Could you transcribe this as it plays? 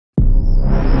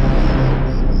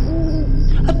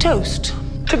toast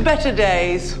to better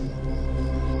days.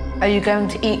 Are you going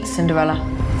to eat Cinderella?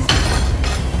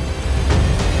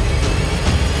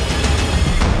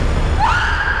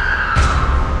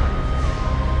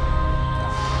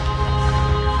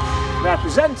 May I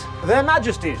present their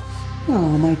Majesties?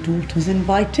 Oh, my daughter's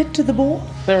invited to the ball.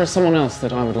 There is someone else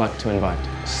that I would like to invite.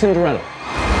 Cinderella.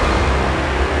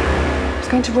 It's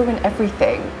going to ruin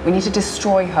everything. We need to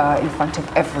destroy her in front of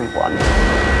everyone.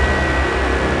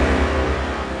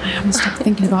 I haven't stopped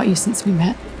thinking about you since we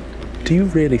met. Do you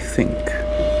really think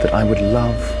that I would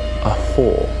love a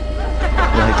whore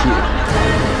like you?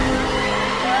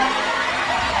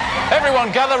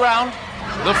 Everyone gather round.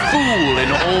 The fool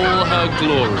in all her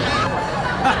glory.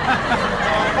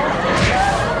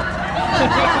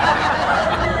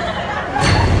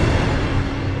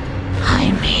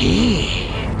 I'm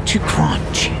here to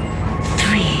grant you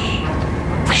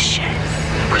 3 wishes.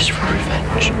 I wish for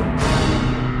revenge.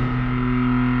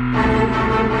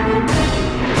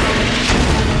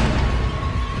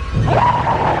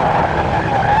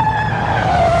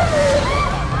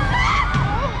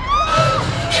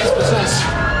 She's possessed.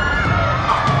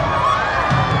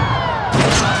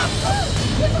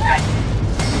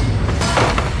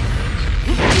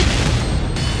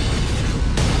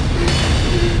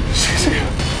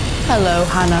 Hello,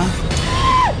 Hannah.